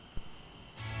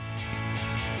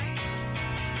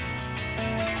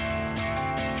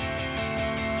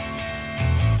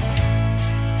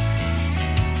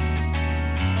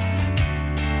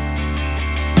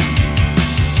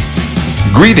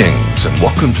Greetings and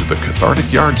welcome to the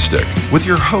Cathartic Yardstick with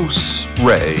your hosts,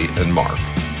 Ray and Mark.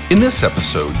 In this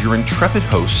episode, your intrepid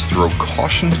hosts throw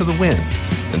caution to the wind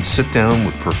and sit down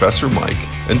with Professor Mike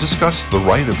and discuss the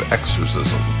rite of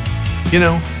exorcism. You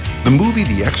know, the movie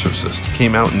The Exorcist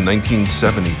came out in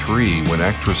 1973 when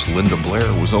actress Linda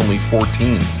Blair was only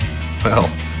 14. Well,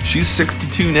 she's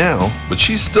 62 now, but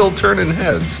she's still turning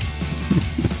heads.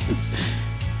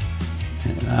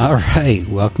 All right,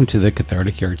 welcome to the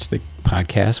Cathartic Yardstick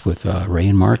podcast with Ray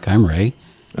and Mark. I'm Ray.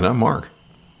 And I'm Mark.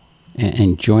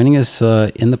 And joining us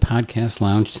in the podcast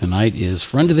lounge tonight is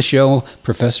friend of the show,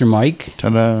 Professor Mike.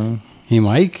 Ta-da. Hey,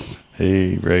 Mike.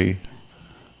 Hey, Ray.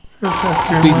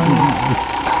 Professor We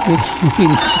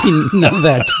know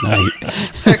that tonight.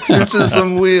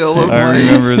 Exorcism wheel of I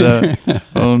remember that.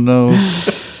 Oh, no.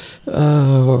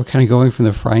 We're kind of going from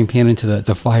the frying pan into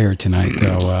the fire tonight,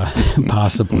 though,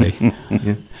 possibly.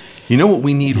 Yeah. You know what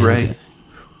we need, Ray?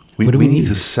 We what do we need need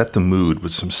to set the mood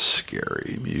with some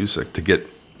scary music to get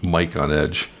Mike on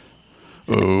edge.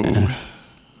 Oh.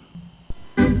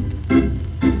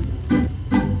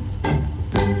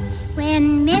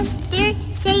 When Mr.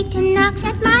 Satan knocks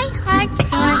at my heart's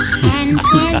door and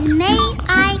says, "May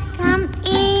I come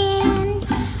in?"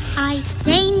 I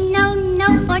say, "No,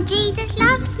 no, for Jesus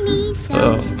loves me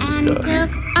so, and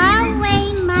took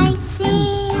away my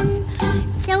sin."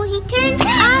 So he turns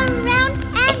around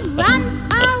and runs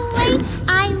away.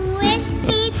 I wish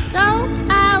he'd go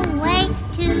away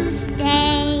to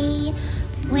stay.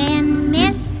 When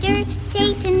Mr.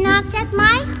 Satan knocks at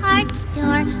my heart's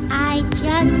door, I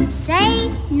just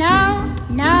say, "No,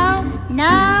 no,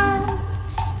 no,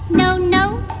 no,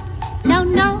 no, no,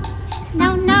 no,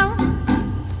 no, no."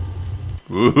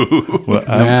 Well,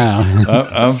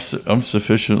 I'm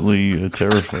sufficiently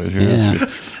terrified here. Yeah.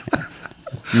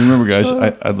 You remember, guys,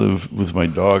 I live with my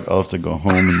dog. I'll have to go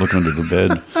home and look under the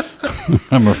bed.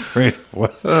 I'm afraid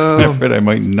I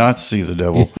might not see the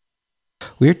devil.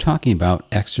 We're talking about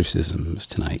exorcisms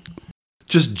tonight.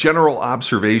 Just general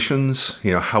observations,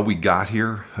 how we got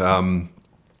here.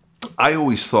 I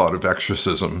always thought of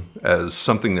exorcism as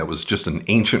something that was just an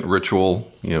ancient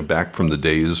ritual, back from the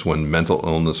days when mental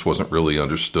illness wasn't really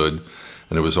understood,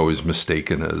 and it was always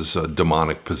mistaken as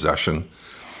demonic possession.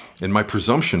 And my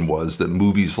presumption was that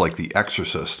movies like The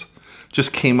Exorcist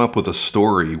just came up with a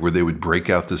story where they would break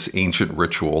out this ancient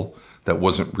ritual that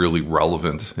wasn't really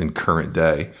relevant in current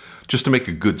day, just to make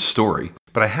a good story.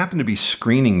 But I happened to be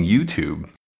screening YouTube,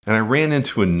 and I ran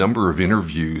into a number of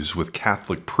interviews with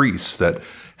Catholic priests that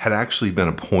had actually been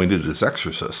appointed as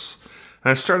exorcists. And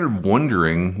I started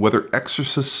wondering whether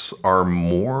exorcists are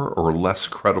more or less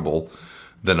credible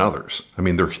than others. I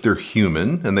mean, they're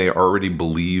human, and they already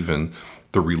believe in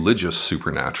the religious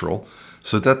supernatural.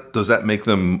 So does that make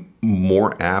them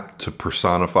more apt to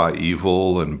personify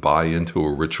evil and buy into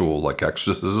a ritual like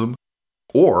exorcism?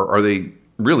 Or are they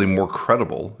really more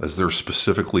credible as they're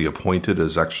specifically appointed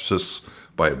as exorcists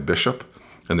by a bishop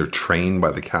and they're trained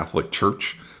by the Catholic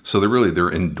Church? So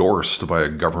they're endorsed by a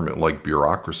government-like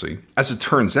bureaucracy. As it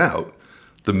turns out,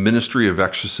 the ministry of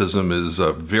exorcism is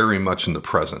very much in the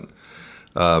present.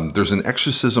 There's an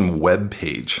exorcism web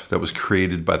page that was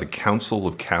created by the Council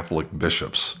of Catholic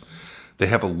Bishops. They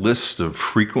have a list of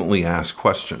frequently asked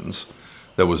questions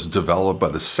that was developed by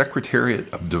the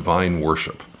Secretariat of Divine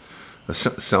Worship. That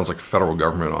sounds like a federal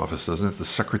government office, doesn't it? The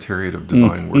Secretariat of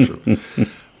Divine Worship.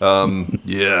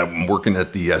 Yeah, I'm working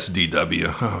at the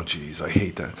SDW. Oh, geez, I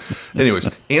hate that. Anyways,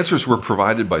 answers were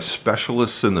provided by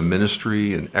specialists in the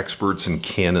ministry and experts in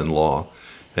canon law.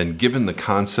 And given the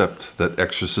concept that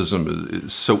exorcism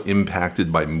is so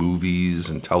impacted by movies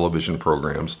and television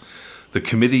programs, the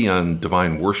Committee on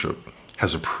Divine Worship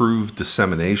has approved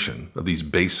dissemination of these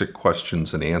basic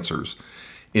questions and answers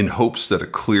in hopes that a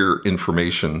clear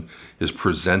information is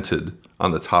presented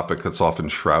on the topic that's often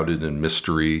shrouded in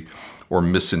mystery or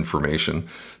misinformation.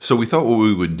 So we thought what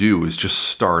we would do is just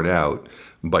start out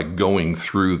by going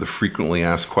through the frequently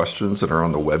asked questions that are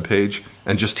on the webpage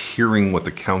and just hearing what the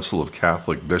Council of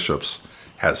Catholic Bishops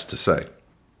has to say.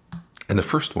 And the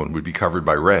first one would be covered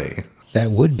by Ray.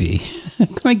 That would be.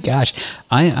 My gosh,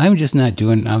 I'm just not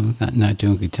doing. I'm not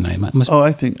doing good tonight.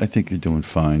 I think you're doing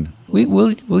fine.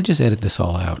 We'll just edit this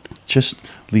all out. Just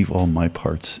leave all my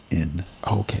parts in.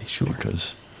 Okay, sure.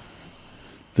 Because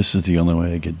this is the only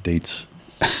way I get dates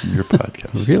in your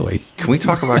podcast. Really? Can we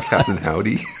talk about Captain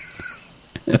Howdy?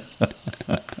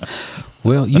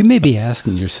 Well, you may be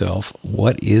asking yourself,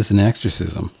 what is an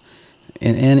exorcism?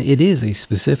 And it is a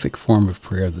specific form of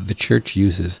prayer that the church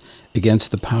uses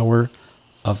against the power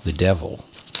of the devil.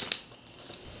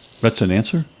 That's an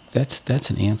answer?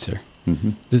 That's an answer.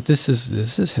 This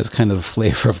has kind of the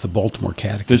flavor of the Baltimore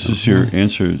Catechism. This is your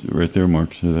answer right there,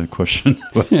 Mark, to that question.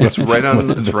 It's right on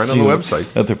the website.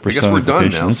 I guess we're done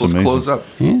now, so let's close up.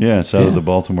 Yeah, it's out of the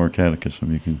Baltimore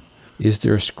Catechism. You can. Is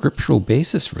there a scriptural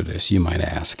basis for this, you might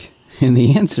ask? And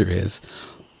the answer is,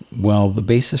 well, the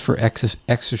basis for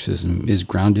exorcism is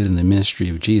grounded in the ministry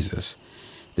of Jesus.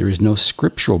 There is no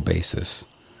scriptural basis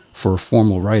for a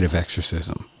formal rite of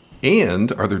exorcism.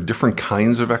 And are there different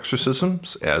kinds of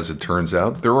exorcisms? As it turns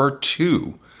out, there are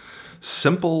two.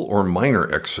 Simple or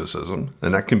minor exorcism,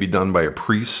 and that can be done by a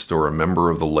priest or a member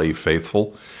of the lay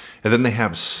faithful. And then they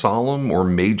have solemn or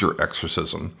major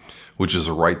exorcism, which is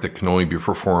a rite that can only be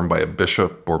performed by a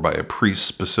bishop or by a priest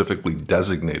specifically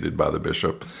designated by the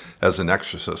bishop as an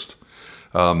exorcist.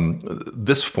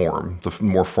 This form, the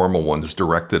more formal one, is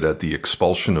directed at the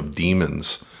expulsion of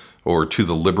demons or to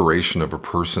the liberation of a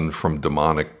person from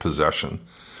demonic possession.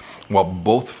 While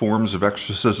both forms of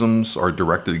exorcisms are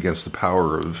directed against the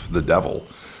power of the devil,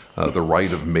 the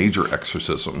rite of major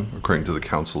exorcism, according to the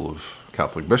Council of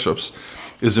Catholic Bishops,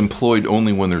 is employed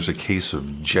only when there's a case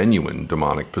of genuine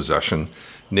demonic possession,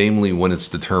 namely when it's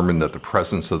determined that the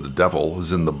presence of the devil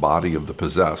is in the body of the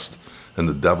possessed, and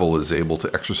the devil is able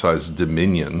to exercise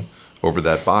dominion over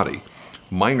that body.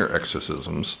 Minor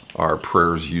exorcisms are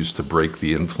prayers used to break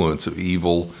the influence of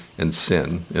evil and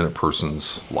sin in a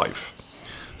person's life.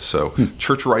 So,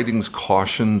 church writings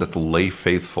caution that the lay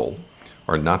faithful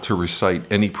are not to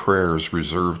recite any prayers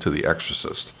reserved to the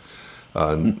exorcist,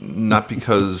 not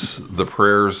because the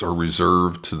prayers are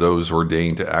reserved to those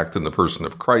ordained to act in the person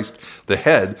of Christ, the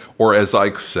head, or as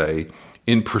I say,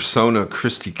 in persona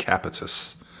Christi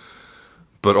Capitis,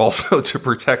 but also to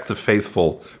protect the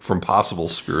faithful from possible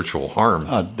spiritual harm.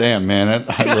 Oh, damn, man.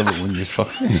 I love it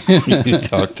when you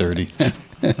talk dirty.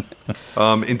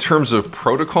 In terms of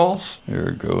protocols, There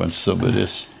we go, and some of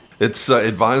this. it's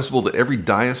advisable that every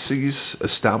diocese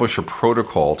establish a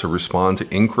protocol to respond to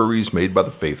inquiries made by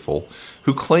the faithful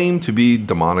who claim to be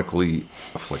demonically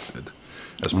afflicted.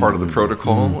 As part of the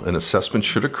protocol, an assessment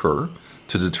should occur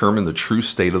to determine the true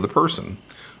state of the person.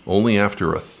 Only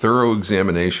after a thorough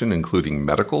examination, including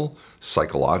medical,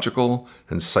 psychological,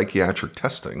 and psychiatric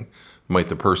testing, might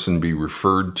the person be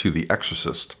referred to the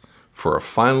exorcist for a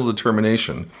final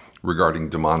determination regarding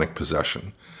demonic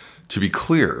possession. To be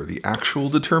clear, the actual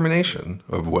determination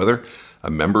of whether a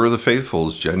member of the faithful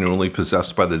is genuinely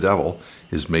possessed by the devil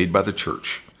is made by the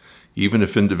church, even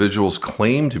if individuals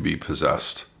claim to be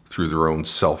possessed through their own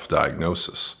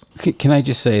self-diagnosis. Can I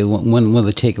just say, one of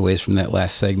the takeaways from that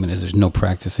last segment is there's no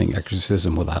practicing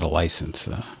exorcism without a license.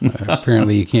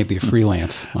 Apparently, you can't be a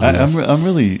freelance on this. I'm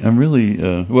really.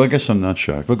 Well, I guess I'm not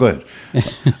shocked. But go ahead.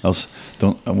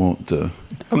 I won't.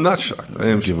 I'm not shocked. I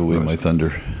am give away my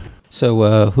thunder.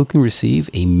 So, who can receive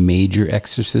a major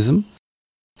exorcism?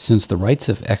 Since the rites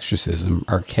of exorcism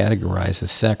are categorized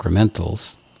as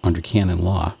sacramentals under canon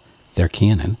law, they're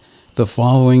canon, the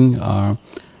following are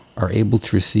able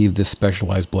to receive this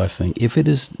specialized blessing if it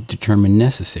is determined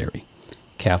necessary: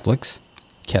 Catholics,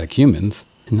 catechumens,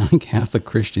 non-Catholic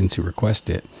Christians who request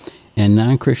it, and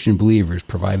non-Christian believers,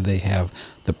 provided they have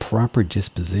the proper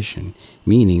disposition,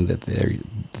 meaning that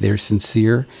they're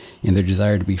sincere in their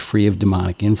desire to be free of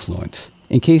demonic influence.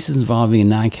 In cases involving a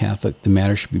non-Catholic, the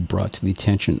matter should be brought to the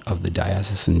attention of the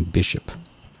diocesan bishop.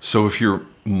 So if you're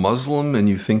Muslim and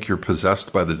you think you're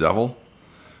possessed by the devil,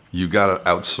 you got to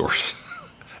outsource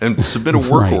and submit a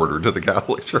work order to the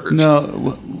Catholic Church.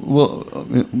 No,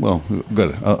 well,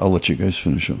 good. I'll let you guys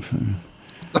finish up.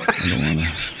 I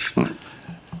don't want to.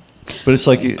 But it's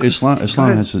like Islam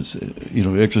has its,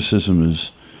 exorcism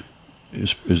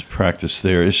is practiced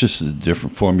there. It's just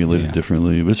formulated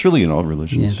differently, but it's really in all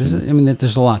religions. Yeah,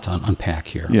 there's a lot to unpack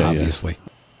here, obviously.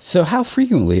 Yeah. So how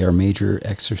frequently are major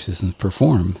exorcisms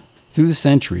performed? Through the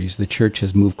centuries, the Church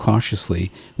has moved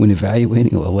cautiously when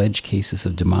evaluating alleged cases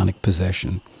of demonic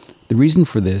possession. The reason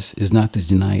for this is not to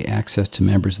deny access to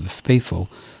members of the faithful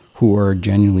who are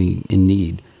genuinely in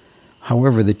need.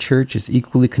 However, the Church is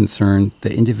equally concerned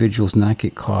that individuals not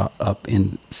get caught up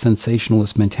in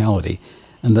sensationalist mentality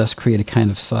and thus create a kind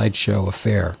of sideshow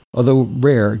affair. Although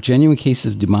rare, genuine cases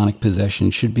of demonic possession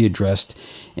should be addressed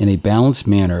in a balanced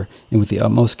manner and with the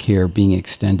utmost care being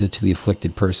extended to the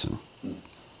afflicted person.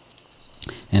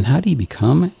 And how do you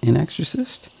become an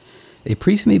exorcist? A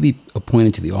priest may be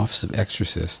appointed to the office of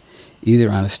exorcist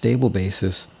either on a stable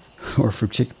basis or for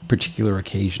particular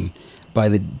occasion by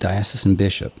the diocesan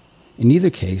bishop. In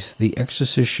either case, the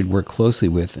exorcist should work closely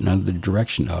with and under the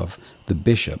direction of the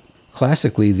bishop.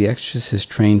 Classically, the exorcist is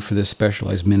trained for this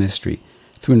specialized ministry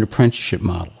through an apprenticeship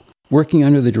model. Working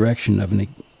under the direction of an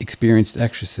experienced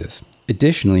exorcist,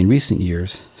 Additionally, in recent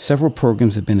years, several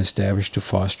programs have been established to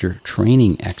foster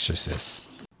training exorcists.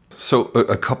 So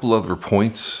a couple other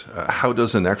points. How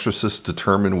does an exorcist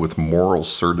determine with moral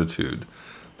certitude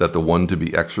that the one to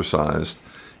be exorcised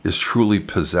is truly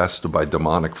possessed by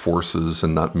demonic forces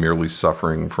and not merely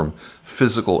suffering from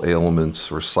physical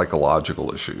ailments or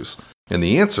psychological issues? And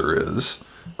the answer is,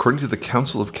 according to the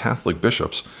Council of Catholic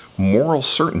Bishops, moral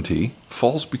certainty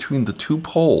falls between the two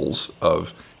poles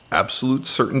of absolute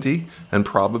certainty and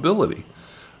probability.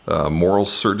 Moral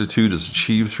certitude is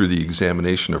achieved through the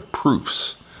examination of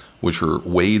proofs, which are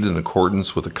weighed in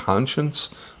accordance with the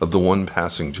conscience of the one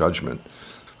passing judgment.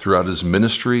 Throughout his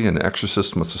ministry, an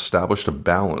exorcist must establish a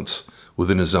balance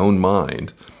within his own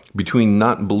mind between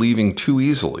not believing too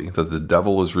easily that the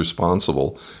devil is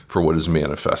responsible for what is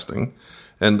manifesting,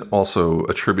 and also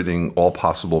attributing all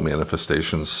possible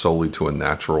manifestations solely to a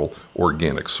natural,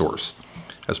 organic source.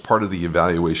 As part of the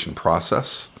evaluation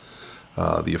process,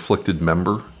 the afflicted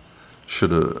member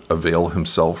should avail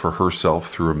himself or herself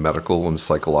through a medical and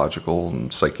psychological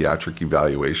and psychiatric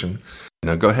evaluation.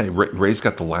 Now go ahead, Ray's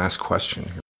got the last question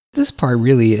here. This part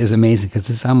really is amazing because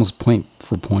this is almost point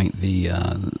for point the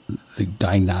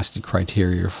diagnostic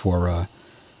criteria for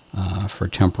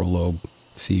temporal lobe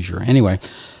seizure. Anyway,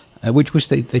 which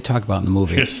they talk about in the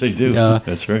movie. Yes, they do.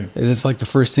 That's right. It's like the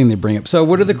first thing they bring up. So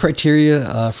what are the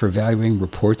criteria for evaluating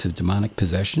reports of demonic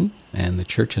possession? And the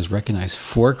church has recognized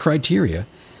 4 criteria: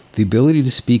 the ability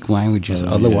to speak languages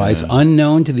otherwise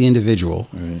unknown to the individual,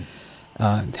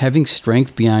 having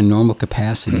strength beyond normal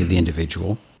capacity of the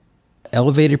individual,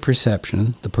 elevated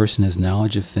perception, the person has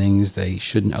knowledge of things they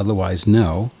shouldn't otherwise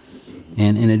know,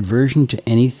 and an aversion to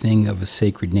anything of a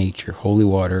sacred nature, holy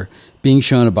water, being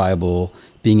shown a Bible,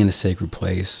 being in a sacred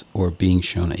place, or being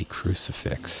shown a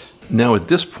crucifix. Now, at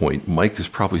this point, Mike is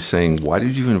probably saying, why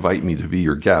did you invite me to be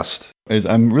your guest?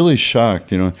 I'm really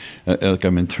shocked, like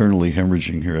I'm internally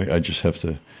hemorrhaging here.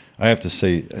 I have to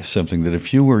say something that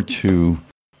if you were to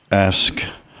ask,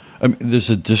 there's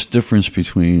a difference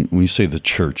between, when you say the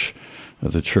church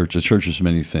is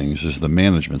many things. There's the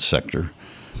management sector,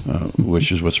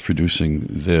 which is what's producing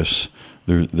this.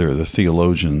 There are the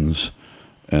theologians,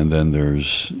 and then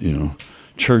there's,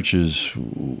 churches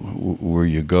where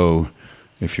you go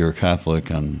if you're a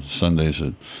Catholic on Sundays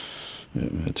at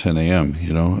 10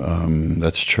 a.m.,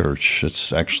 that's church.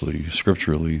 It's actually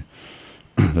scripturally,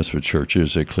 that's what church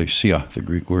is. Ecclesia, the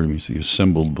Greek word, means the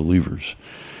assembled believers.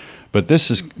 But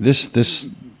this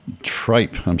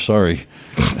tripe, I'm sorry,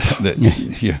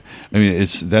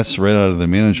 that's right out of the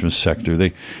management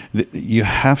sector. You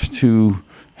have to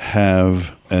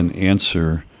have an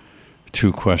answer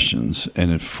to questions,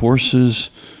 and it forces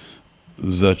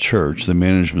the church, the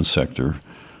management sector,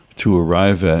 to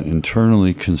arrive at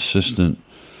internally consistent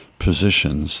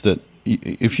positions that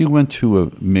if you went to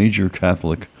a major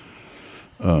Catholic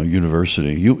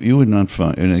university, you would not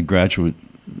find, in a graduate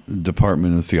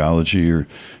department of theology, or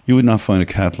you would not find a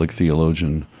Catholic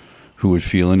theologian who would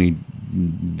feel any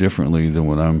differently than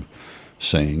what I'm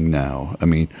saying now.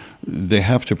 They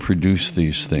have to produce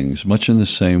these things, much in the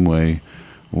same way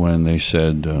when they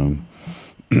said,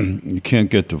 you can't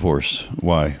get divorced.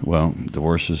 Why? Well,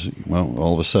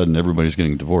 all of a sudden everybody's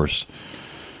getting divorced.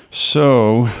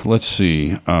 So let's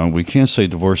see. We can't say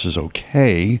divorce is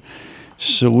okay.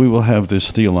 So we will have this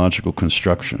theological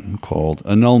construction called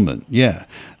annulment. Yeah,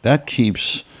 that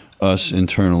keeps us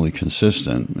internally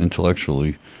consistent,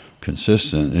 intellectually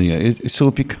consistent, and so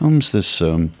it becomes this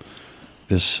dance,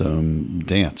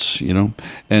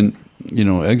 and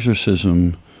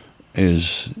exorcism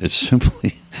it's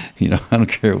simply, I don't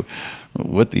care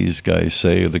what these guys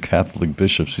say, the Catholic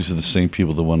bishops. These are the same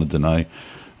people that want to deny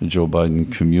Joe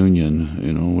Biden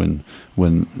communion,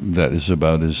 when that is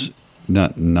about as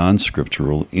not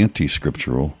non-scriptural,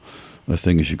 anti-scriptural a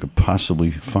thing as you could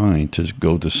possibly find, to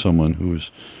go to someone who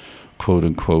is, quote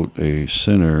unquote, a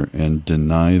sinner and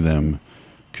deny them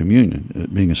communion.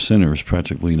 Being a sinner is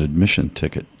practically an admission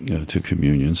ticket to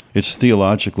communions. It's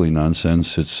theologically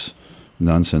nonsense. It's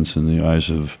nonsense in the eyes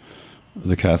of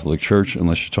the Catholic Church,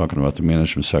 unless you're talking about the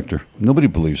management sector. Nobody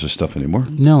believes this stuff anymore.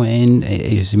 No, and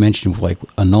as you mentioned, like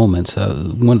annulments,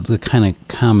 one of the kind of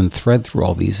common thread through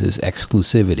all these is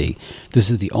exclusivity.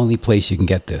 This is the only place you can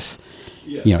get this.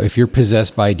 Yeah. If you're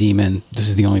possessed by a demon, this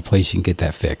is the only place you can get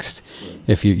that fixed. Right.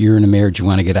 If you're in a marriage you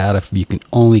want to get out of, you can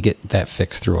only get that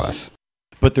fixed through us.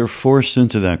 But they're forced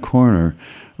into that corner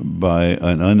by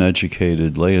an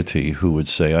uneducated laity who would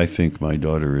say, I think my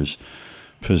daughter is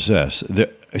possessed. They're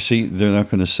not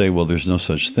going to say, well, there's no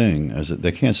such thing as it.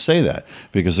 They can't say that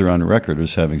because they're on record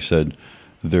as having said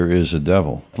there is a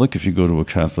devil. Look, if you go to a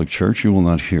Catholic church, you will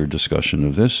not hear discussion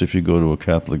of this. If you go to a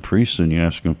Catholic priest and you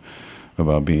ask him,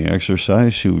 about being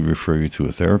exorcised, he would refer you to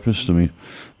a therapist. I mean,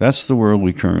 that's the world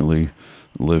we currently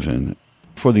live in.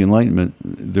 For the Enlightenment,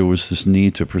 there was this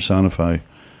need to personify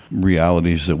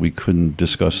realities that we couldn't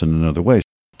discuss in another way.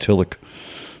 Tillich,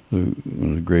 one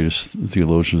of the greatest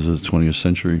theologians of the 20th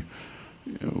century,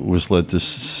 was led to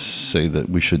say that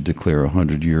we should declare a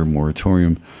 100-year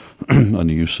moratorium on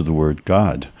the use of the word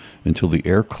God until the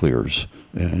air clears.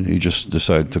 And he just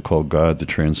decided to call God the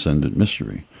transcendent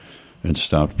mystery and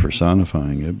stopped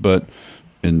personifying it. But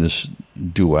in this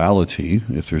duality,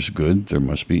 if there's good, there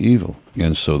must be evil.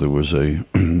 And so there was a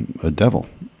devil.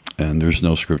 And there's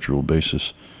no scriptural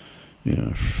basis,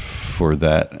 for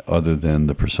that other than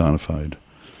the personified,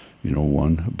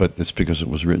 one. But it's because it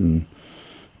was written,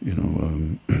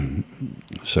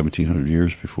 1,700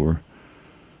 years before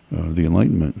the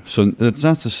Enlightenment. So that's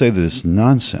not to say that it's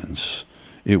nonsense.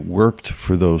 It worked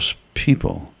for those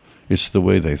people. It's the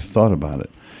way they thought about it.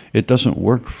 It doesn't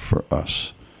work for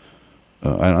us.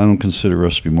 I don't consider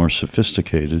us to be more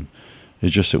sophisticated.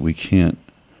 It's just that we can't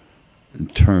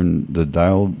turn the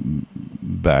dial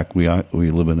back. We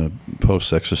live in a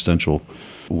post-existential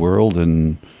world,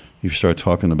 and you start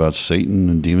talking about Satan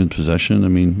and demon possession, I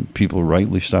mean, people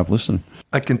rightly stop listening.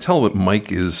 I can tell that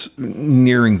Mike is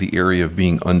nearing the area of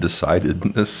being undecided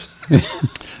in this.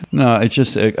 No, it's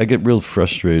just, I get real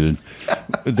frustrated.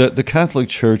 The Catholic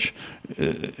Church,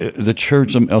 the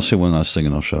church, I'll say one last thing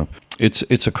and I'll shut up.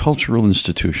 It's a cultural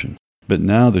institution, but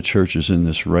now the church is in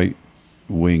this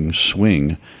right-wing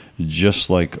swing,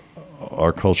 just like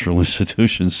our cultural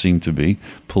institutions seem to be,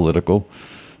 political,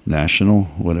 national,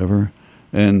 whatever.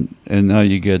 And now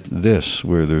you get this,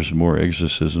 where there's more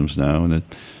exorcisms now, and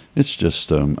it's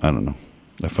just, I don't know.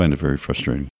 I find it very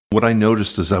frustrating. What I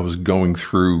noticed as I was going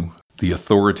through the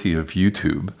authority of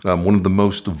YouTube, one of the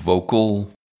most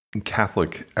vocal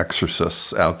Catholic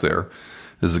exorcists out there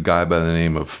is a guy by the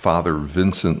name of Father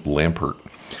Vincent Lampert.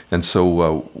 And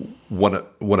so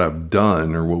what I've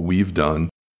done, or what we've done,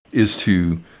 is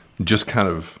to just kind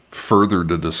of further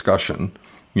the discussion.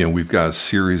 We've got a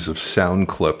series of sound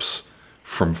clips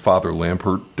from Father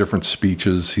Lampert, different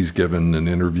speeches he's given and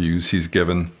interviews he's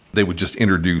given. They would just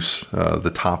introduce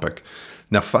the topic.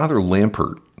 Now, Father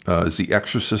Lampert is the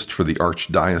exorcist for the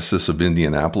Archdiocese of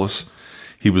Indianapolis.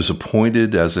 He was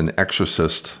appointed as an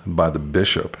exorcist by the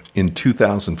bishop in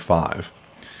 2005,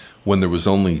 when there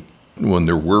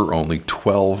were only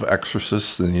 12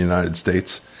 exorcists in the United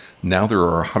States. Now there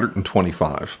are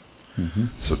 125. Mm-hmm.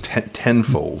 So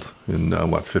tenfold in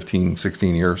 15,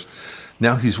 16 years.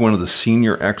 Now he's one of the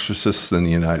senior exorcists in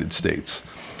the United States.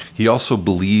 He also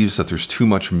believes that there's too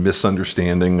much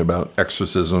misunderstanding about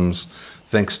exorcisms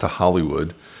thanks to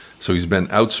Hollywood. So he's been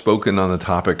outspoken on the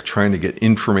topic, trying to get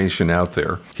information out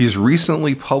there. He's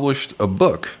recently published a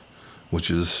book, which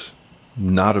is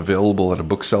not available at a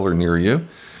bookseller near you,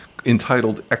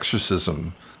 entitled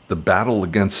Exorcism: The Battle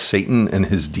Against Satan and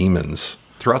His Demons.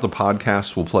 Throughout the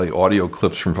podcast, we'll play audio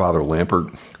clips from Father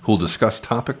Lampert, who will discuss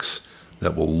topics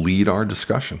that will lead our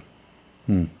discussion.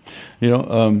 I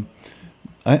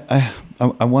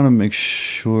want to make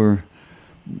sure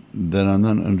that I'm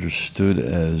not understood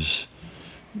as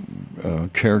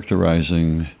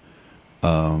characterizing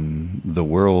the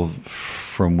world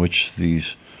from which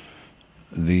these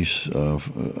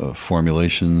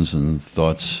formulations and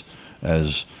thoughts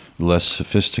as less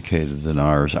sophisticated than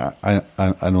ours. I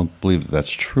don't believe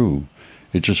that's true.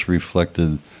 It just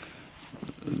reflected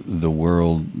the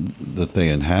world that they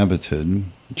inhabited,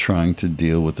 trying to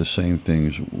deal with the same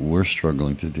things we're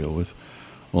struggling to deal with,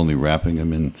 only wrapping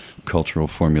them in cultural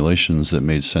formulations that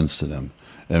made sense to them.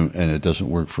 And it doesn't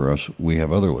work for us. We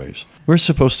have other ways. We're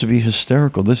supposed to be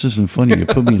hysterical. This isn't funny. You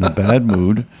put me in a bad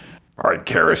mood. All right,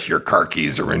 Karis, your car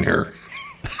keys are in here.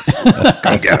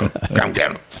 Come get them. Come get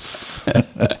them.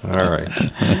 All right.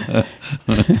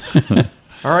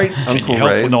 All right, Uncle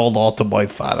Ray. An old altar boy,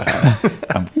 Father.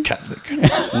 I'm Catholic.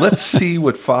 Let's see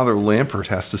what Father Lampert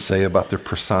has to say about the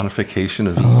personification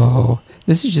of evil. Oh,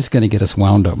 this is just going to get us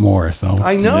wound up more. So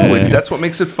I know, and that's what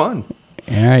makes it fun.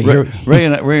 All right, Ray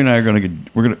and I are going to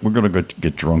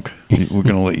get drunk. We're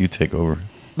going to let you take over.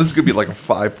 This is going to be like a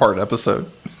 5-part episode.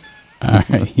 All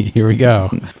right, here we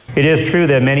go. It is true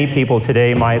that many people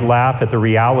today might laugh at the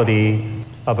reality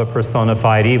of a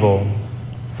personified evil.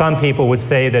 Some people would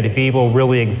say that if evil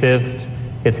really exists,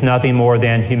 it's nothing more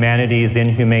than humanity's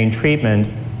inhumane treatment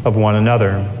of one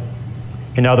another.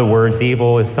 In other words,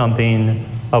 evil is something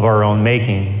of our own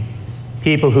making.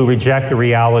 People who reject the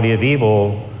reality of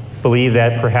evil believe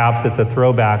that perhaps it's a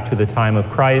throwback to the time of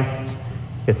Christ,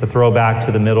 it's a throwback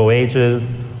to the Middle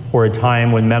Ages, or a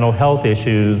time when mental health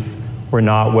issues were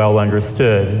not well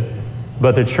understood.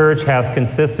 But the church has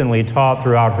consistently taught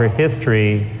throughout her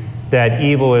history that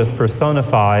evil is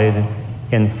personified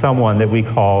in someone that we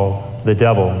call the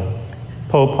devil.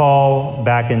 Pope Paul,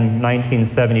 back in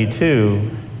 1972,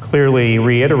 clearly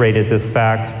reiterated this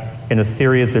fact in a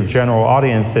series of general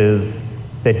audiences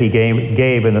that he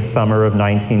gave in the summer of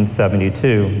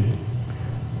 1972.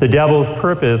 The devil's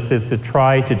purpose is to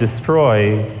try to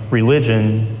destroy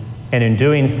religion, and in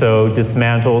doing so,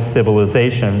 dismantle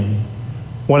civilization.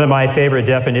 One of my favorite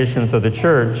definitions of the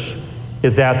church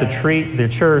is that the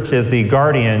church is the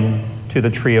guardian to the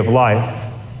tree of life,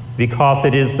 because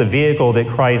it is the vehicle that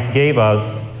Christ gave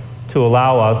us to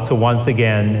allow us to once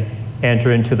again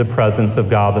enter into the presence of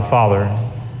God the Father.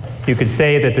 You could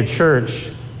say that the church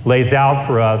lays out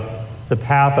for us the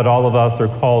path that all of us are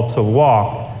called to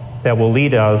walk that will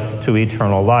lead us to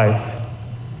eternal life.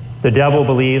 The devil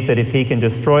believes that if he can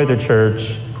destroy the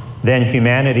church, then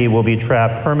humanity will be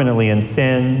trapped permanently in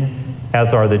sin,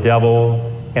 as are the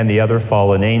devil and the other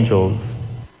fallen angels.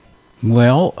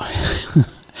 Well,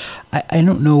 I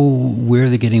don't know where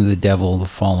they're getting the devil, the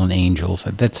fallen angels.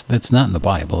 That's not in the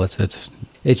Bible. It's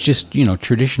just,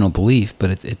 traditional belief, but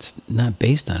it's not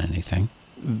based on anything.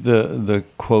 The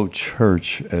quote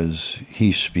church, as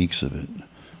he speaks of it,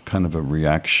 kind of a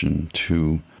reaction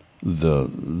to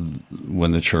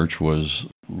when the church was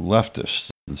leftist.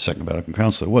 The Second Vatican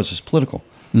Council, it's political,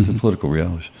 the political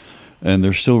realities, and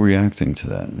they're still reacting to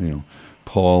that.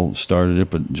 Paul started it,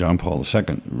 but John Paul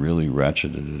II really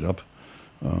ratcheted it up,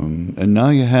 and now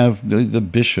you have the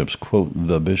bishops. Quote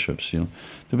the bishops.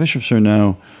 The bishops are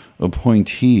now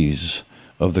appointees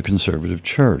of the conservative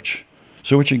church.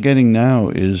 So what you're getting now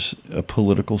is a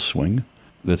political swing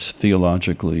that's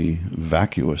theologically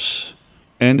vacuous,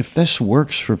 and if this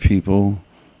works for people,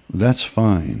 that's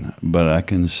fine. But I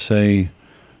can say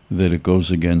that it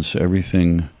goes against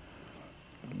everything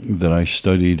that I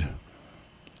studied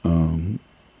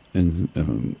in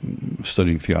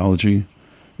studying theology.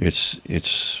 It's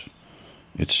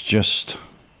just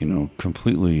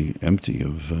completely empty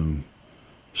of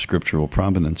scriptural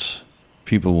provenance.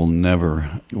 People will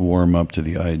never warm up to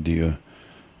the idea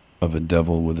of a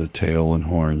devil with a tail and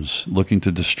horns looking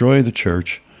to destroy the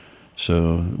church.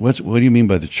 So what do you mean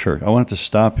by the church? I want to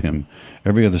stop him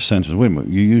every other sentence. Wait a minute,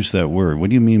 you use that word. What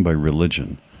do you mean by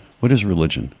religion? What is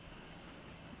religion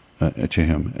to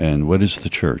him? And what is the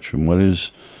church? And what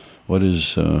is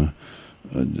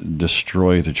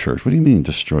destroy the church? What do you mean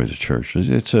destroy the church?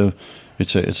 It's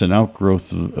an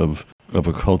outgrowth of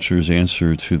a culture's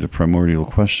answer to the primordial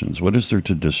questions. What is there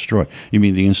to destroy? You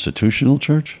mean the institutional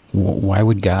church? Why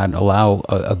would God allow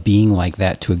a being like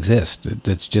that to exist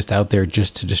that's just out there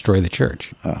just to destroy the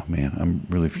church? Oh, man, I'm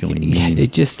really feeling mean.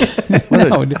 It just...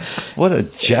 What a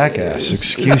jackass,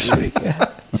 excuse me.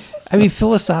 I mean,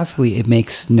 philosophically, it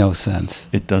makes no sense.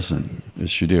 It doesn't.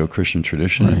 It's Judeo-Christian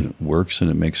tradition, right. And it works and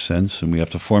it makes sense, and we have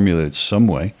to formulate it some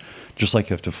way, just like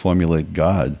you have to formulate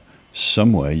God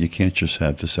some way. You can't just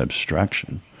have this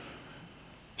abstraction.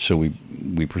 So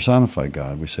we personify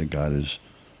God. We say God is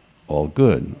all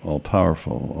good, all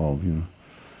powerful, all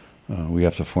we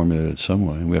have to formulate it some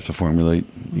way. We have to formulate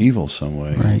evil some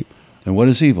way. Right. And what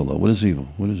is evil, though? What is evil?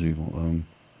 What is evil?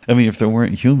 I mean, if there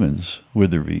weren't humans,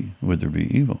 would there be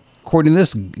evil? According to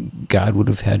this, God would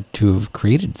have had to have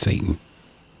created Satan.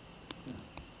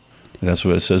 That's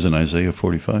what it says in Isaiah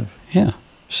 45. Yeah.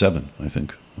 7, I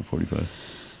think, or 45.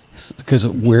 Because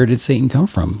where did Satan come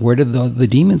from? Where did the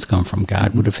demons come from?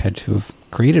 God would have had to have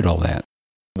created all that.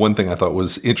 One thing I thought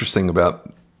was interesting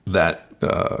about that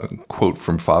quote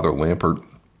from Father Lampert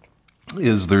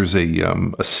is there's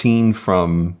a scene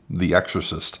from The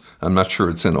Exorcist. I'm not sure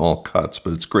it's in all cuts,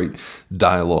 but it's great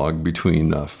dialogue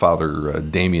between Father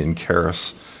Damien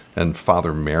Karras and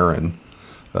Father Marin.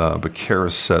 But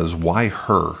Karras says, "Why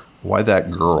her? Why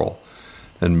that girl?"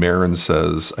 And Marin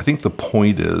says, "I think the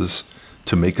point is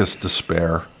to make us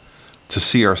despair, to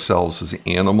see ourselves as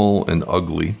animal and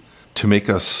ugly, to make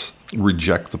us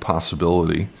reject the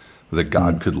possibility that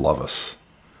God could love us."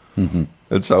 Mm-hmm.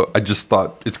 And so I just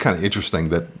thought it's kind of interesting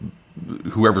that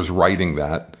whoever's writing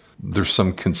that, there's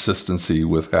some consistency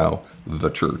with how the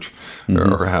church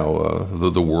or how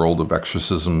the world of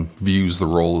exorcism views the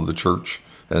role of the church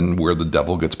and where the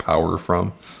devil gets power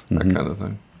from, that kind of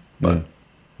thing. But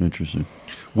interesting.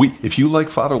 If you like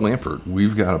Father Lampert,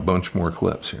 we've got a bunch more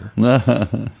clips here.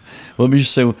 Well, let me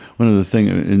just say one other thing.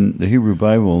 In the Hebrew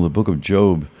Bible, in the book of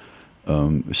Job,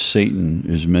 Satan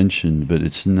is mentioned, but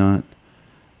it's not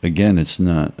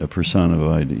a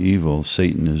personified evil.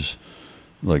 Satan is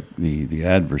like the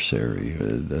adversary,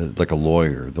 like a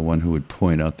lawyer, the one who would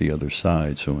point out the other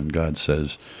side. So when God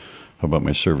says, "How about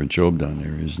my servant Job down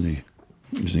there? Isn't he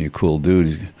isn't he a cool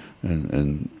dude?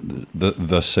 And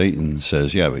the Satan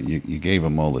says, yeah, but you gave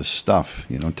him all this stuff.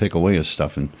 Take away his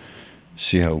stuff and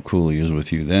see how cool he is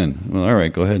with you then. Well, all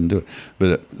right, go ahead and do it.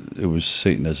 But it was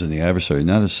Satan as in the adversary,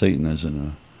 not as Satan as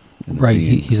in a right.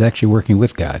 He's actually working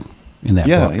with God in that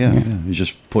book. Yeah. He's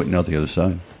just pointing out the other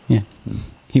side. Yeah.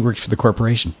 He works for the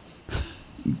corporation.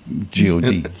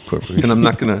 God corporation. And I'm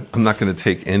not gonna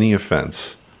take any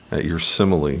offense at your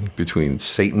simile between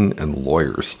Satan and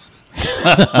lawyers. He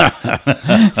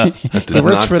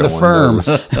works for the firm.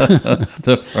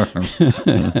 The firm.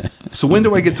 So when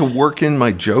do I get to work in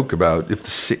my joke about if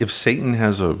Satan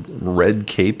has a red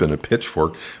cape and a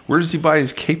pitchfork, where does he buy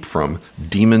his cape from?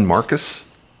 Demon Marcus?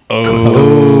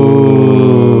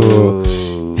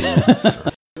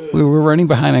 We're running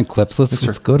behind on clips.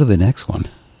 Let's go to the next one.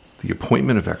 The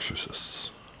appointment of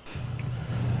exorcists.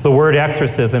 The word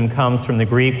exorcism comes from the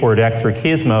Greek word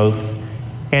exorchismos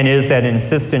and is an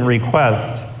insistent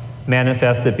request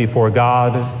manifested before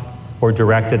God or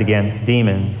directed against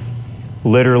demons.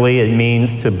 Literally, it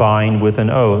means to bind with an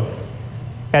oath.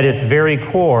 At its very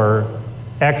core,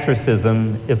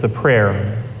 exorcism is a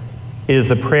prayer. It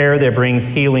is a prayer that brings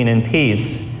healing and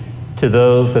peace to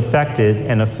those affected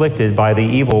and afflicted by the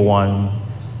evil one,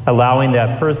 allowing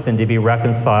that person to be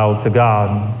reconciled to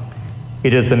God.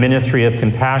 It is a ministry of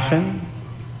compassion.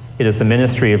 It is a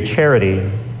ministry of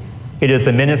charity. It is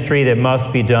a ministry that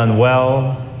must be done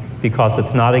well because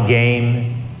it's not a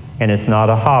game and it's not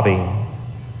a hobby.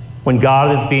 When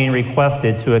God is being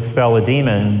requested to expel a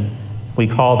demon, we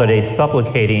call that a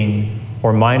supplicating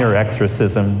or minor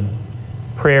exorcism.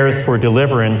 Prayers for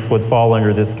deliverance would fall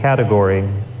under this category.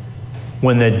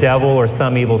 When the devil or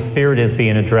some evil spirit is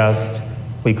being addressed,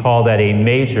 we call that a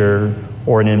major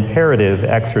or an imperative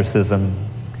exorcism.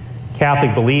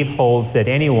 Catholic belief holds that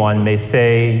anyone may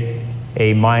say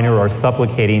a minor or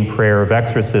supplicating prayer of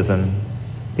exorcism,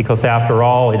 because after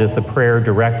all, it is a prayer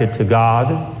directed to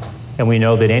God, and we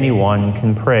know that anyone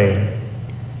can pray.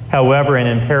 However, an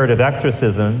imperative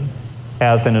exorcism,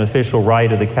 as an official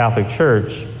rite of the Catholic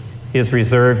Church, is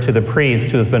reserved to the priest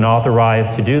who has been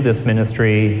authorized to do this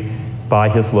ministry by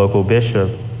his local bishop.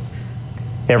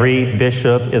 Every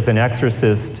bishop is an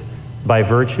exorcist by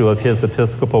virtue of his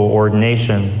episcopal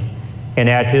ordination, and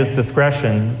at his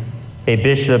discretion, a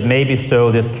bishop may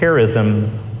bestow this charism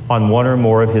on one or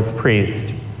more of his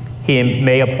priests. He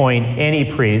may appoint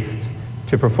any priest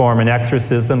to perform an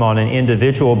exorcism on an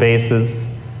individual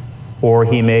basis, or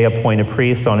he may appoint a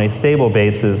priest on a stable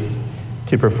basis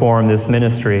to perform this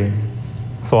ministry.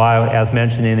 So as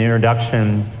mentioned in the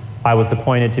introduction, I was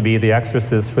appointed to be the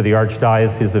exorcist for the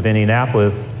Archdiocese of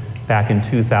Indianapolis back in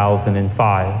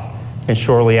 2005. And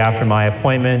shortly after my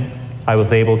appointment, I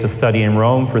was able to study in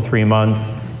Rome for 3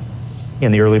 months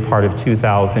in the early part of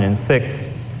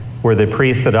 2006, where the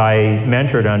priest that I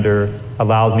mentored under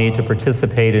allowed me to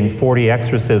participate in 40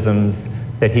 exorcisms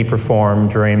that he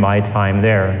performed during my time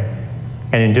there.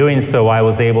 And in doing so, I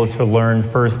was able to learn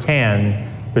firsthand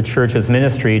the Church's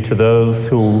ministry to those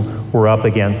who were up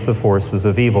against the forces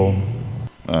of evil.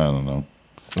 I don't know.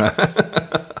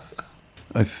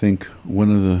 I think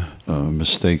one of the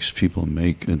mistakes people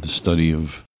make in the study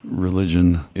of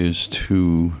religion is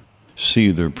to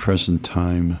see their present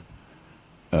time.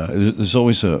 There's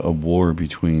always a war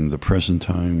between the present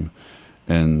time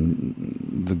and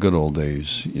the good old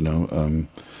days,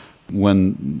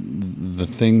 when the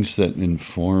things that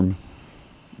inform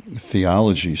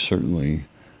theology certainly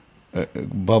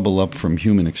bubble up from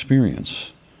human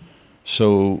experience.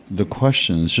 So the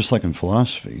questions, just like in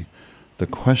philosophy, the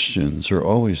questions are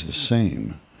always the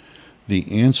same. The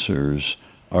answers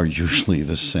are usually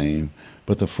the same,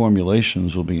 but the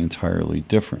formulations will be entirely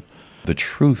different. The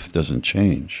truth doesn't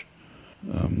change.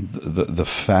 The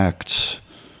facts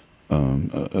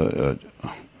are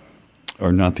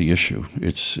not the issue.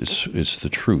 It's the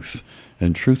truth,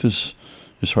 and truth is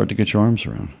hard to get your arms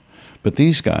around. But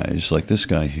these guys, like this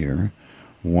guy here,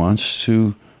 wants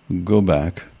to go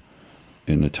back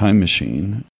in a time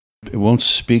machine. It won't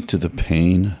speak to the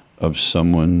pain of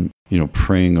someone,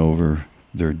 praying over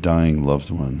their dying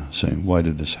loved one, saying, why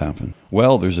did this happen?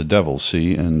 Well, there's a devil,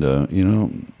 see, and, not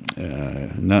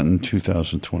in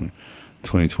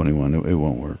 2021. It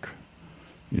won't work.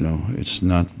 It's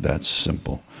not that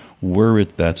simple. Were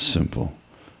it that simple,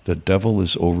 the devil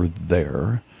is over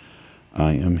there.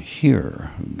 I am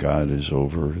here. God is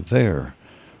over there.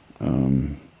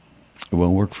 It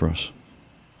won't work for us.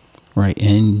 Right,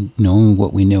 and knowing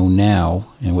what we know now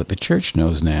and what the Church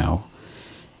knows now,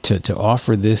 to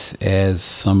offer this as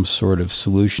some sort of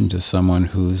solution to someone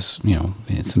who's,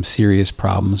 in some serious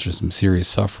problems or some serious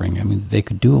suffering, they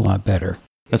could do a lot better.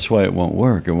 That's why it won't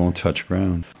work. It won't touch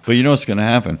ground. But you know what's going to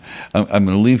happen? I'm going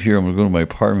to leave here. I'm going to go to my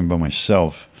apartment by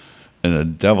myself, and the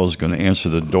devil's going to answer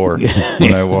the door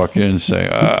when I walk in and say,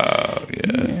 "Oh,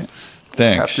 yeah,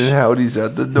 thanks, Captain Howdy's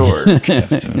at the door."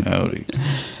 Captain Howdy."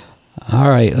 All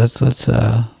right, let's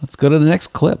go to the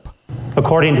next clip.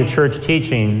 According to church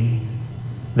teaching,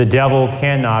 the devil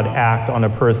cannot act on a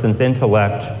person's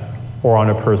intellect or on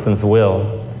a person's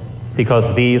will,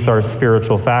 because these are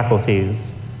spiritual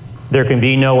faculties. There can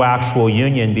be no actual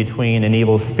union between an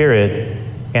evil spirit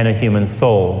and a human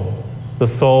soul. The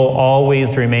soul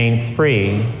always remains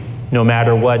free, no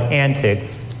matter what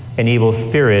antics an evil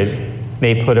spirit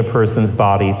may put a person's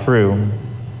body through.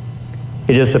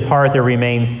 It is the part that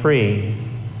remains free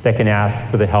that can ask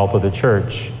for the help of the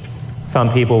church.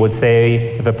 Some people would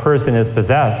say, if a person is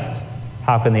possessed,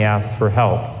 how can they ask for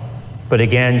help? But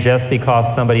again, just because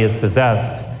somebody is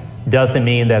possessed doesn't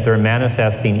mean that they're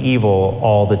manifesting evil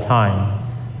all the time.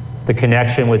 The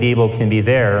connection with evil can be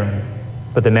there,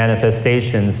 but the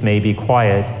manifestations may be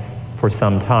quiet for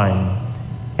some time.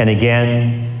 And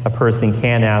again, a person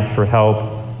can ask for help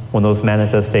when those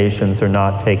manifestations are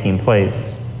not taking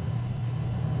place.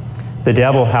 The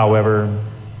devil, however,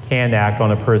 can act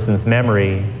on a person's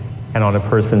memory and on a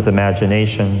person's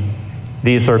imagination.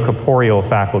 These are corporeal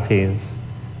faculties.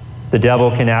 The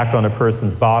devil can act on a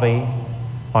person's body,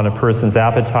 on a person's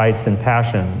appetites and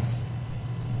passions.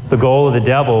 The goal of the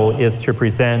devil is to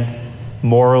present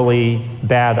morally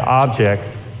bad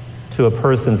objects to a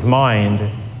person's mind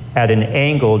at an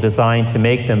angle designed to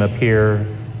make them appear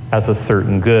as a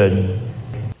certain good.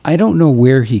 I don't know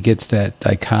where he gets that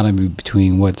dichotomy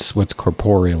between what's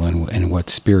corporeal and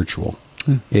what's spiritual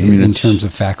in terms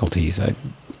of faculties.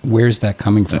 Where's that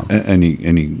coming from? And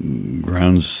he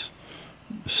grounds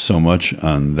so much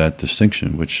on that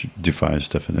distinction, which defies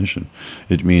definition.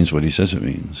 It means what he says it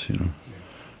means.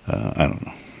 I don't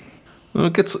know. Well,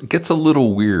 it gets a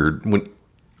little weird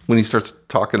when he starts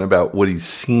talking about what he's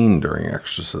seen during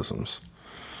exorcisms.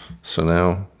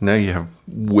 So now you have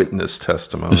witness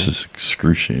testimony. This is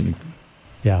excruciating.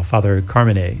 Yeah, Father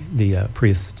Carmine, the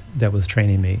priest that was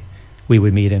training me, we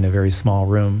would meet in a very small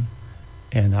room,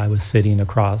 and I was sitting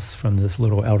across from this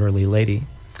little elderly lady.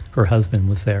 Her husband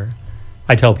was there.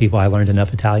 I tell people I learned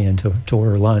enough Italian to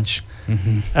order lunch.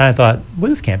 Mm-hmm. And I thought, well,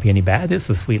 this can't be any bad. This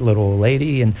is a sweet little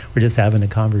lady, and we're just having a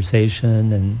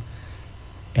conversation.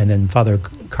 And then Father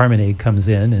Carmine comes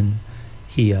in, and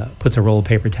he puts a roll of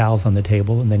paper towels on the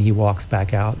table, and then he walks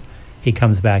back out. He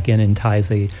comes back in and ties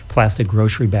a plastic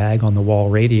grocery bag on the wall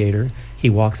radiator. He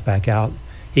walks back out.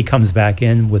 He comes back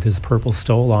in with his purple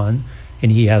stole on,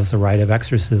 and he has the rite of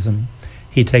exorcism.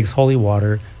 He takes holy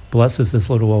water, blesses this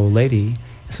little old lady.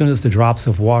 As soon as the drops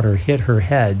of water hit her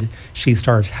head, she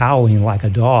starts howling like a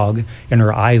dog, and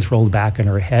her eyes roll back in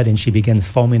her head, and she begins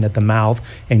foaming at the mouth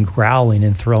and growling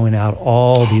and throwing out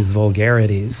all these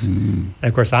vulgarities. And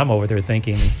of course, I'm over there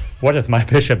thinking, what has my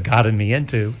bishop gotten me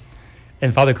into?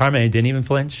 And Father Carmine didn't even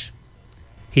flinch.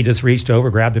 He just reached over,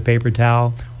 grabbed a paper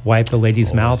towel, wiped the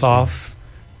lady's mouth off,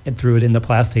 and threw it in the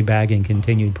plastic bag and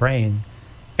continued praying.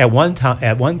 At one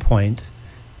point,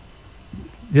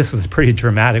 this was a pretty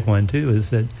dramatic one too, is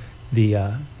that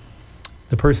the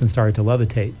person started to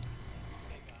levitate.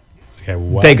 Okay,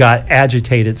 what? They got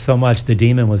agitated so much, the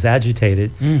demon was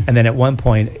agitated, and then at one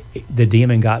point, the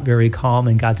demon got very calm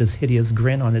and got this hideous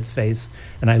grin on its face,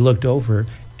 and I looked over,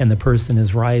 and the person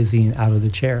is rising out of the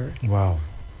chair. Wow.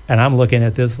 And I'm looking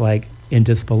at this like in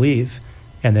disbelief,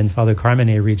 and then Father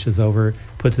Carmine reaches over,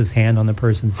 puts his hand on the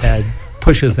person's head,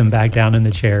 pushes him back down in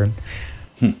the chair.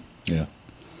 Yeah.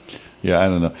 Yeah, I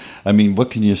don't know. I mean, what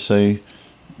can you say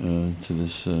to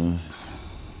this?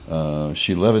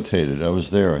 She levitated. I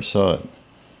was there. I saw it.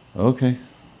 Okay.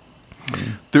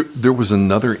 There was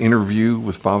another interview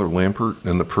with Father Lampert,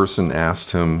 and the person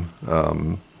asked him,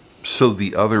 so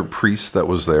the other priest that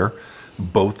was there,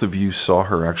 both of you saw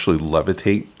her actually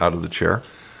levitate out of the chair?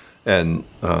 And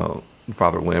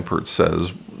Father Lampert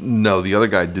says, no, the other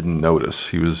guy didn't notice.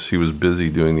 He was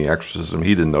busy doing the exorcism.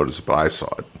 He didn't notice it, but I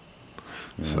saw it.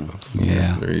 Yeah.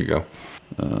 So there you go.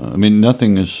 I mean,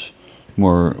 nothing is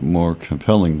more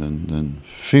compelling than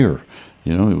fear.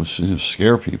 It was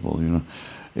scare people.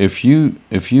 If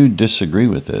you disagree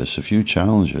with this, if you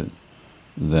challenge it,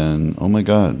 then oh my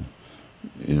God,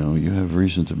 you have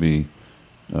reason to be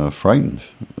frightened.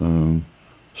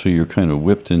 So you're kind of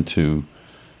whipped into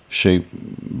shape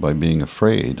by being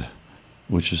afraid,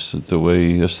 which is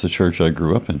that's the church I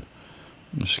grew up in.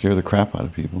 You scare the crap out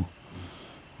of people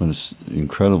when it's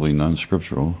incredibly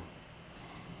non-scriptural.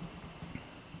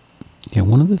 Yeah,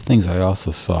 one of the things I also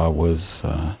saw was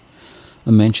a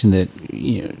mention that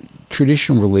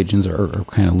traditional religions are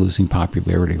kind of losing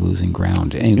popularity, losing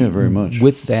ground. And Yeah, very much.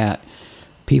 With that,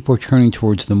 people are turning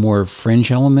towards the more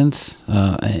fringe elements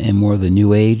and more of the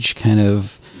New Age kind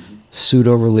of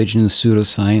pseudo-religion,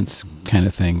 pseudo-science kind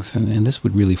of things. And this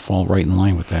would really fall right in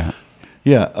line with that.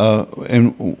 Yeah,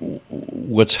 and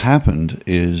what's happened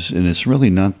is, and it's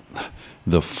really not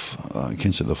I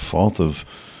can't say the fault of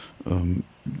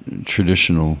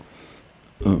traditional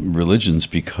religions,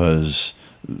 because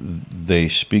they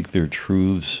speak their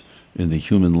truths in the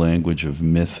human language of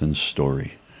myth and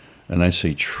story. And I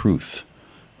say truth.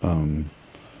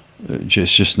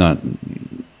 It's just not,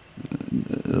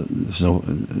 there's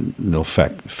no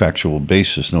factual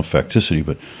basis, no facticity,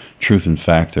 but truth and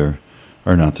fact are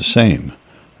not the same.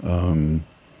 And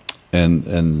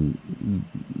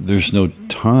there's no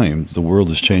time. The world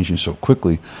is changing so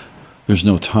quickly. There's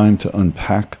no time to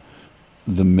unpack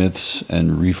the myths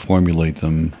and reformulate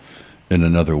them in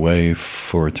another way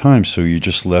for a time. So you're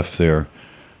just left there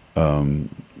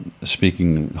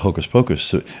speaking hocus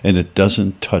pocus, and it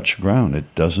doesn't touch ground. It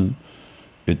doesn't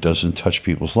touch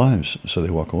people's lives. So they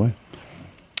walk away,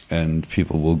 and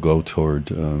people will go toward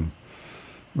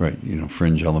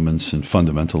fringe elements and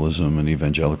fundamentalism and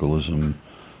evangelicalism.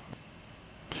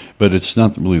 But it's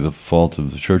not really the fault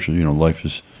of the church. Life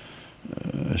has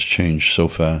changed so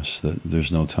fast that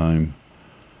there's no time.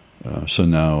 So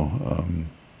now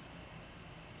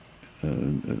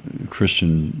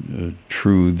Christian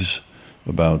truths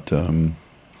about the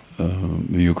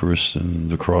Eucharist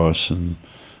and the cross and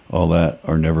all that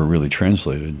are never really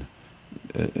translated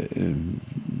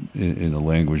in a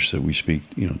language that we speak,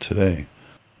 today.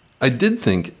 I did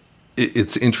think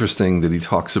it's interesting that he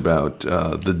talks about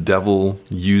the devil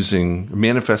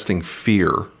manifesting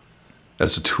fear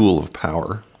as a tool of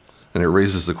power. And it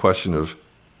raises the question of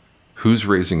who's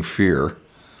raising fear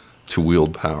to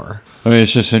wield power. I mean,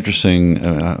 it's just interesting.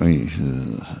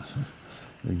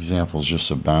 Examples just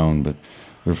abound, but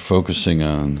we're focusing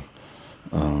on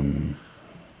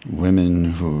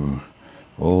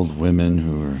old women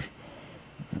who are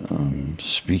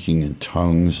speaking in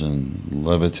tongues and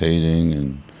levitating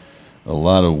and a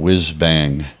lot of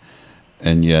whiz-bang,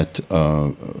 and yet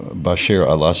Bashar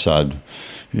al-Assad,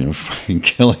 fucking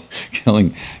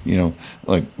killing,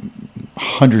 like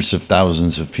hundreds of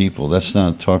thousands of people. That's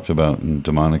not talked about in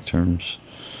demonic terms.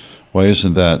 Why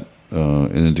isn't that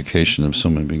an indication of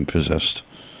someone being possessed?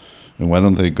 And why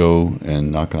don't they go and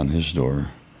knock on his door?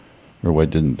 Or why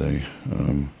didn't they?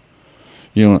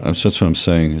 That's what I'm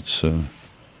saying. It's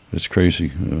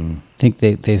crazy. I think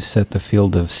they've set the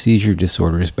field of seizure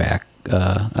disorders back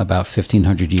about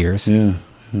 1,500 years. Yeah.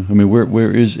 I mean,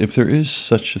 if there is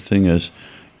such a thing as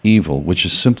evil, which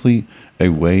is simply a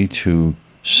way to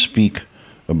speak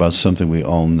about something we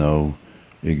all know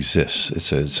exists.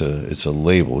 It's a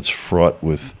label. It's fraught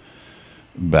with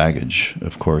baggage,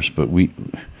 of course. But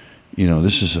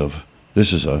this is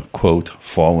a quote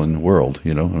fallen world.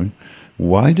 I mean,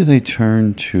 why do they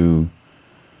turn to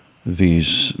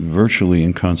these virtually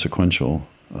inconsequential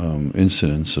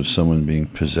incidents of someone being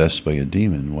possessed by a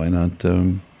demon? Why not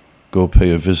go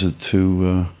pay a visit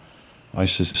to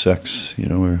ISIS-X,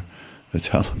 or the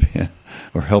Taliban,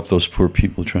 or help those poor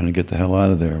people trying to get the hell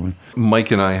out of there?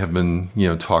 Mike and I have been,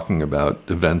 talking about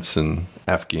events in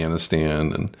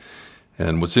Afghanistan,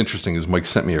 and what's interesting is Mike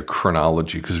sent me a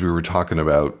chronology because we were talking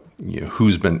about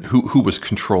who was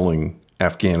controlling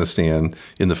Afghanistan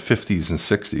in the 50s and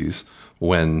 60s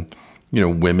when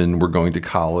women were going to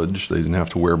college. They didn't have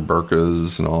to wear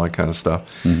burqas and all that kind of stuff.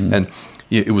 Mm-hmm. And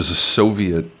it was a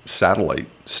Soviet satellite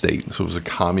state, so it was a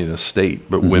communist state,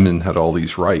 but women had all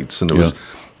these rights, and it was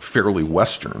fairly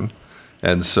Western.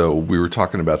 And so we were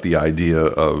talking about the idea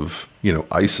of,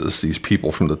 ISIS, these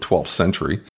people from the 12th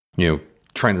century,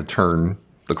 trying to turn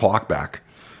the clock back.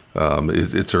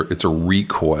 It's a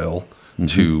recoil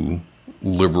to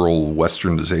liberal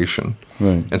Westernization.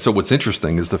 Right. And so what's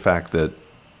interesting is the fact that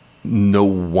no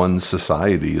one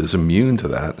society is immune to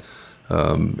that.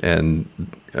 And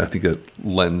I think it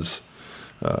lends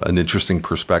an interesting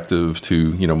perspective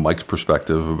to, Mike's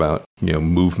perspective about,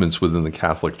 movements within the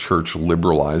Catholic Church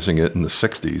liberalizing it in the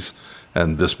 60s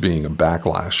and this being a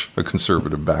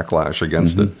conservative backlash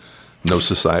against it. No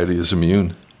society is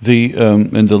immune.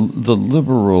 The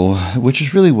liberal, which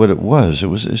is really what it was.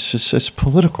 It's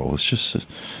political. It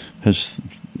has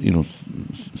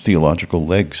theological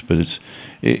legs, but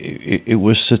it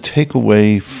was to take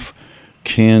away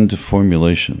canned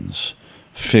formulations,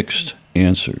 fixed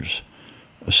answers,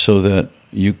 so that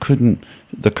you couldn't.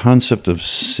 The concept of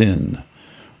sin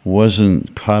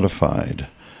wasn't codified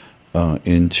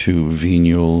into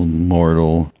venial,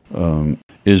 mortal.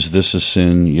 Is this a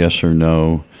sin? Yes or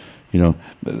no?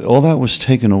 all that was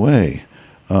taken away,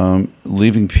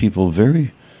 leaving people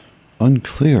very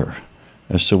unclear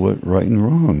as to what right and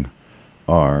wrong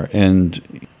are, and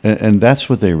that's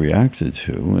what they reacted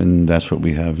to, and that's what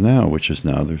we have now, which is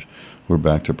now we're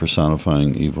back to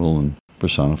personifying evil and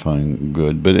personifying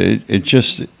good, but it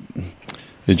just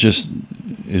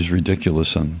is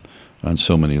ridiculous on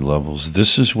so many levels.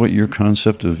 This is what your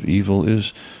concept of evil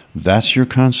is. That's your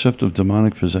concept of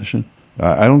demonic possession.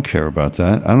 I don't care about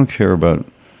that. I don't care about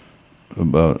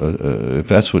if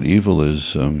that's what evil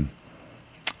is.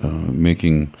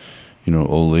 Making,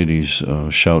 old ladies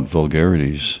shout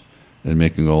vulgarities and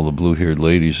making all the blue-haired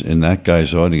ladies in that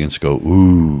guy's audience go,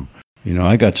 ooh.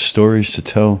 I got stories to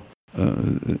tell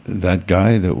that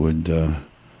guy that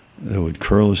would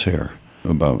curl his hair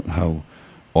about how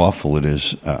awful it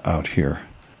is out here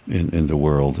in the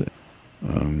world.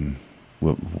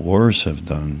 What wars have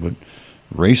done, what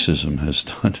racism has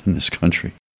done in this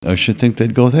country. I should think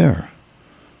they'd go there.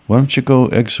 Why don't you go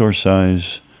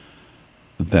exorcise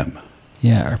them?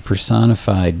 Yeah, our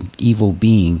personified evil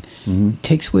being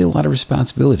takes away a lot of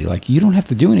responsibility. Like, you don't have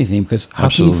to do anything because how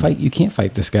Absolutely. can you fight? You can't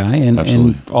fight this guy,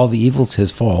 and all the evil's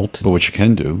his fault. But what you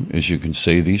can do is you can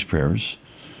say these prayers,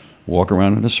 walk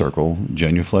around in a circle,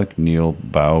 genuflect, kneel,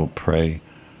 bow, pray,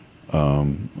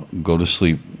 go to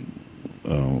sleep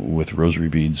with rosary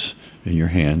beads in your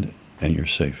hand, and you're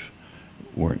safe.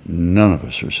 Where none of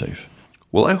us are safe.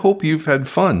 Well, I hope you've had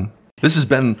fun. This has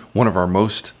been one of our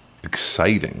most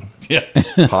exciting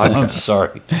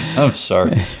podcasts. I'm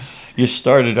sorry. You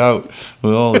started out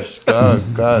with all this,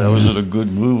 God, I was in a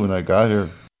good mood when I got here.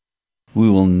 We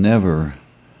will never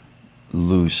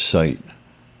lose sight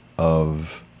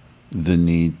of the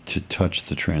need to touch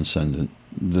the transcendent,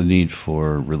 the need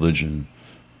for religion,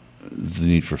 the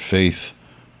need for faith.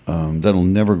 That'll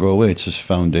never go away. It's just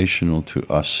foundational to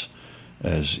us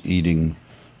as eating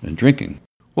and drinking.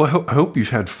 Well, I hope you've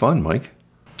had fun, Mike.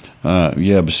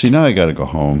 Yeah, but see, now I got to go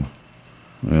home.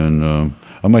 And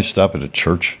I might stop at a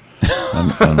church on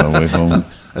my way home.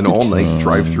 An all-night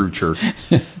drive-through church.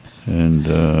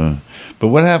 And but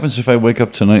what happens if I wake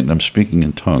up tonight and I'm speaking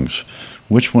in tongues?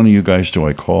 Which one of you guys do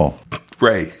I call?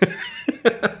 Ray.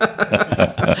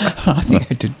 I think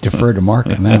I defer to Mark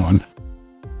on that one.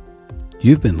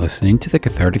 You've been listening to the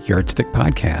Cathartic Yardstick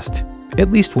Podcast.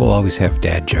 At least we'll always have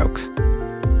dad jokes.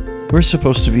 We're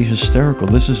supposed to be hysterical.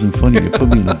 This isn't funny. You put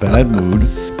me in a bad mood.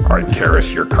 All right,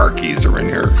 Karis, your car keys are in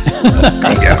here.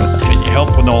 Come get them. Can you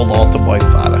help an old altar boy,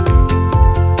 father?